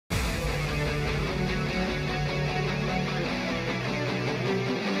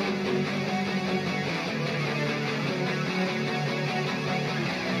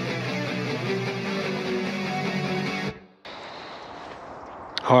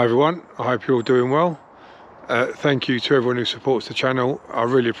Hi everyone, I hope you're all doing well. Thank you to everyone who supports the channel. I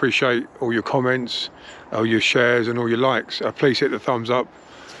really appreciate all your comments, all your shares and all your likes. Please hit the thumbs up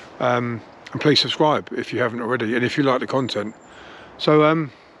and please subscribe if you haven't already, and if you like the content. So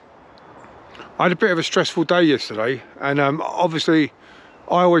I had a bit of a stressful day yesterday, and obviously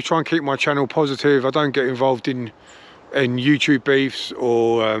I always try and keep my channel positive. I don't get involved in YouTube beefs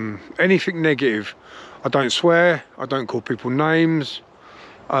or anything negative. I don't swear, I don't call people names.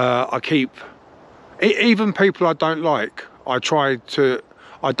 I keep, even people I don't like, I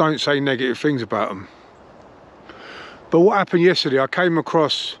don't say negative things about them. But what happened yesterday, I came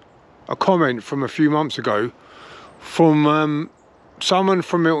across a comment from a few months ago from someone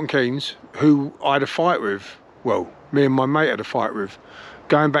from Milton Keynes who I had a fight with. Well, me and my mate had a fight with,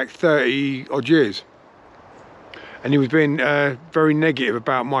 going back 30 odd years. And he was being very negative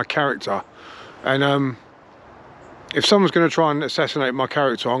about my character. And if someone's going to try and assassinate my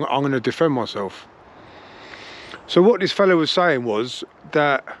character, I'm going to defend myself. So what this fellow was saying was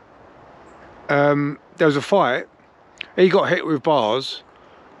that there was a fight, he got hit with bars,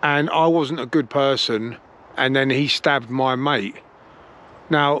 and I wasn't a good person, and then he stabbed my mate.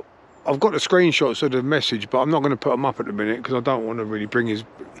 Now, I've got the screenshots of the message, but I'm not going to put them up at the minute because I don't want to really bring his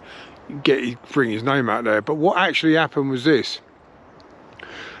name out there. But what actually happened was this.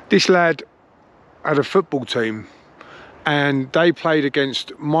 This lad had a football team, and they played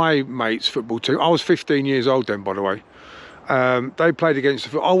against my mate's football team. I was 15 years old then, by the way. They played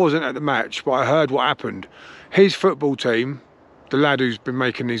against I wasn't at the match, but I heard what happened. His football team, the lad who's been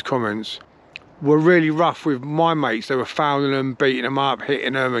making these comments, were really rough with my mates. They were fouling them, beating them up,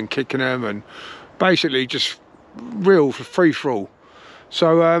 hitting them and kicking them, and basically just real free-for-all.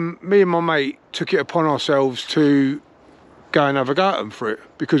 So me and my mate took it upon ourselves to go and have a go at them for it,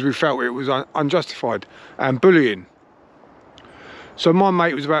 because we felt it was unjustified and bullying. So my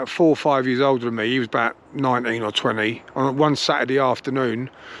mate was about 4 or 5 years older than me. He was about 19 or 20. On one Saturday afternoon,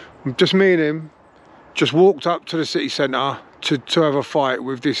 just me and him just walked up to the city centre to have a fight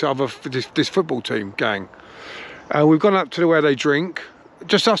with this football team gang. We've gone up to where they drink,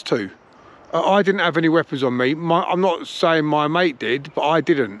 just us two. I didn't have any weapons on me. I'm not saying my mate did, but I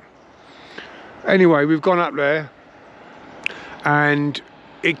didn't. Anyway, we've gone up there, and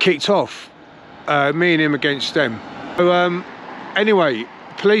it kicked off. Me and him against them. So, anyway,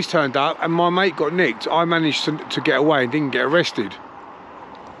 police turned up and my mate got nicked. I managed to get away and didn't get arrested.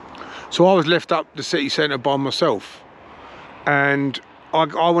 So I was left up the city centre by myself. And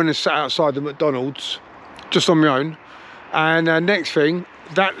I went and sat outside the McDonald's, just on my own. And next thing,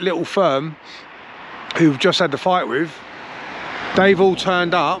 that little firm who just had the fight with, they've all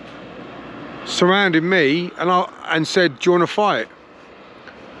turned up, surrounded me, and said, "Do you want to fight?"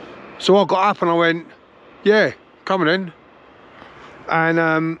 So I got up and I went, "Yeah, come on in."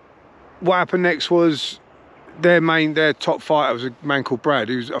 And what happened next was their top fighter was a man called Brad.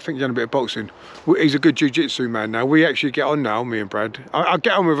 I think he's done a bit of boxing. He's a good jiu-jitsu man now. We actually get on now, me and Brad. I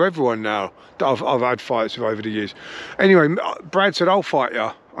get on with everyone now that I've had fights with over the years. Anyway, Brad said, "I'll fight you,"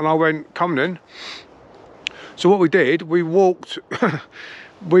 and I went, "Come then." So what we did, we walked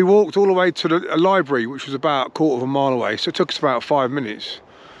we walked all the way to a library, which was about a quarter of a mile away. So it took us about 5 minutes.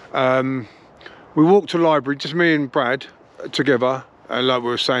 We walked to the library, just me and Brad together. Like we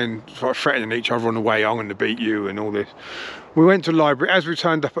were saying, like threatening each other on the way, "I'm going to beat you," and all this. We went to the library. As we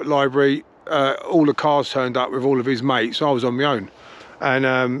turned up at the library, all the cars turned up with all of his mates. I was on my own,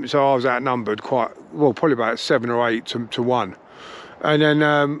 and so I was outnumbered quite well, probably about 7 or 8 to 1. And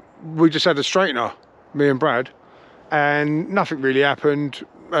then we just had a straightener, me and Brad, and nothing really happened.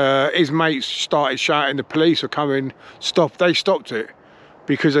 His mates started shouting, "The police are coming!" They stopped it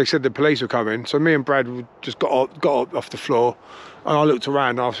because they said the police were coming. So me and Brad just got up off the floor. And I looked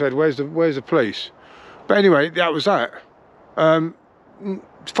around and I said, where's the police? But anyway, that was that. As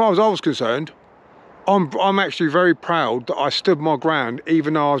far as I was concerned, I'm actually very proud that I stood my ground,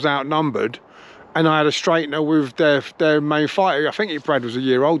 even though I was outnumbered, and I had a straightener with their main fighter. I think Brad was a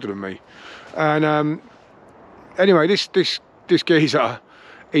year older than me. And anyway, this geezer,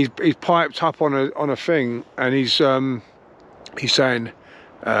 he's piped up on a thing, and he's saying,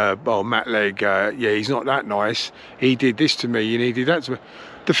 "Well, Matt Legg, yeah, he's not that nice. He did this to me and he did that to me."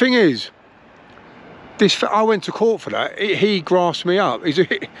 The thing is, I went to court for that. He grasped me up.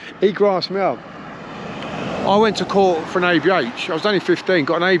 He grasped me up. I went to court for an ABH. I was only 15,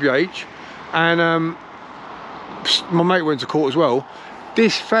 got an ABH, and my mate went to court as well.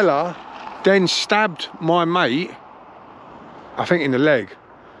 This fella then stabbed my mate, I think in the leg.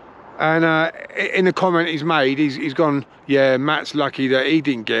 And in the comment he's made, he's gone, "Yeah, Matt's lucky that he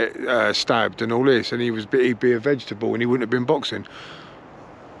didn't get stabbed and all this, and he'd be a vegetable and he wouldn't have been boxing."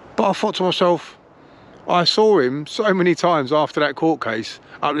 But I thought to myself, I saw him so many times after that court case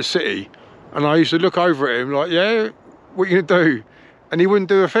up the city, and I used to look over at him like, yeah, what you gonna do? And he wouldn't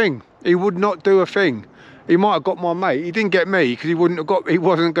do a thing. He would not do a thing. He might have got my mate. He didn't get me because he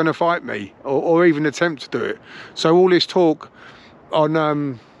wasn't going to fight me or even attempt to do it. So all this talk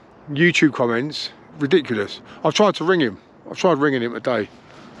on YouTube comments, ridiculous. I've tried to ring him. I've tried ringing him today,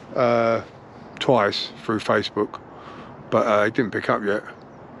 twice through Facebook, but he didn't pick up yet.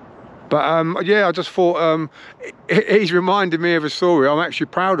 But yeah, I just thought he's reminded me of a story I'm actually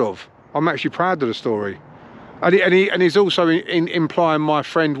proud of. I'm actually proud of the story. And he's also implying my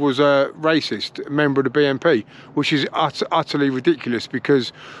friend was a racist, a member of the BNP, which is utterly ridiculous,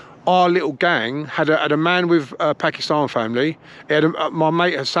 because our little gang had a man with a Pakistan family, it had my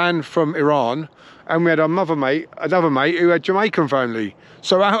mate Hassan from Iran, and we had another mate who had Jamaican family.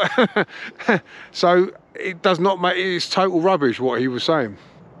 So, so it does not make, it's total rubbish what he was saying.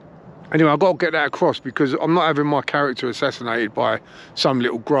 Anyway, I've got to get that across, because I'm not having my character assassinated by some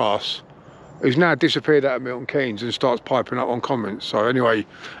little grass who's now disappeared out of Milton Keynes and starts piping up on comments. So anyway,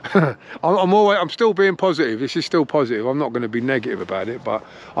 I'm still being positive. This is still positive. I'm not going to be negative about it, but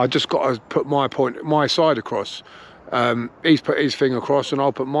I just got to put my side across. He's put his thing across, and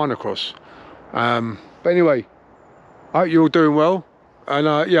I'll put mine across. But anyway, I hope you're all doing well.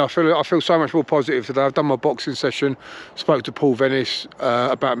 And yeah, I feel so much more positive today. I've done my boxing session. Spoke to Paul Venice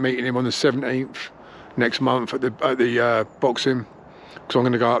about meeting him on the 17th next month at the boxing. So I'm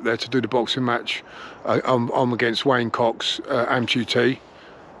going to go up there to do the boxing match. I'm against Wayne Cox, amputee,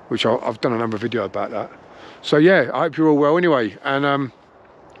 which I've done another video about that. So yeah, I hope you're all well anyway, and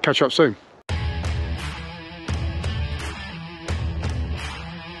catch up soon.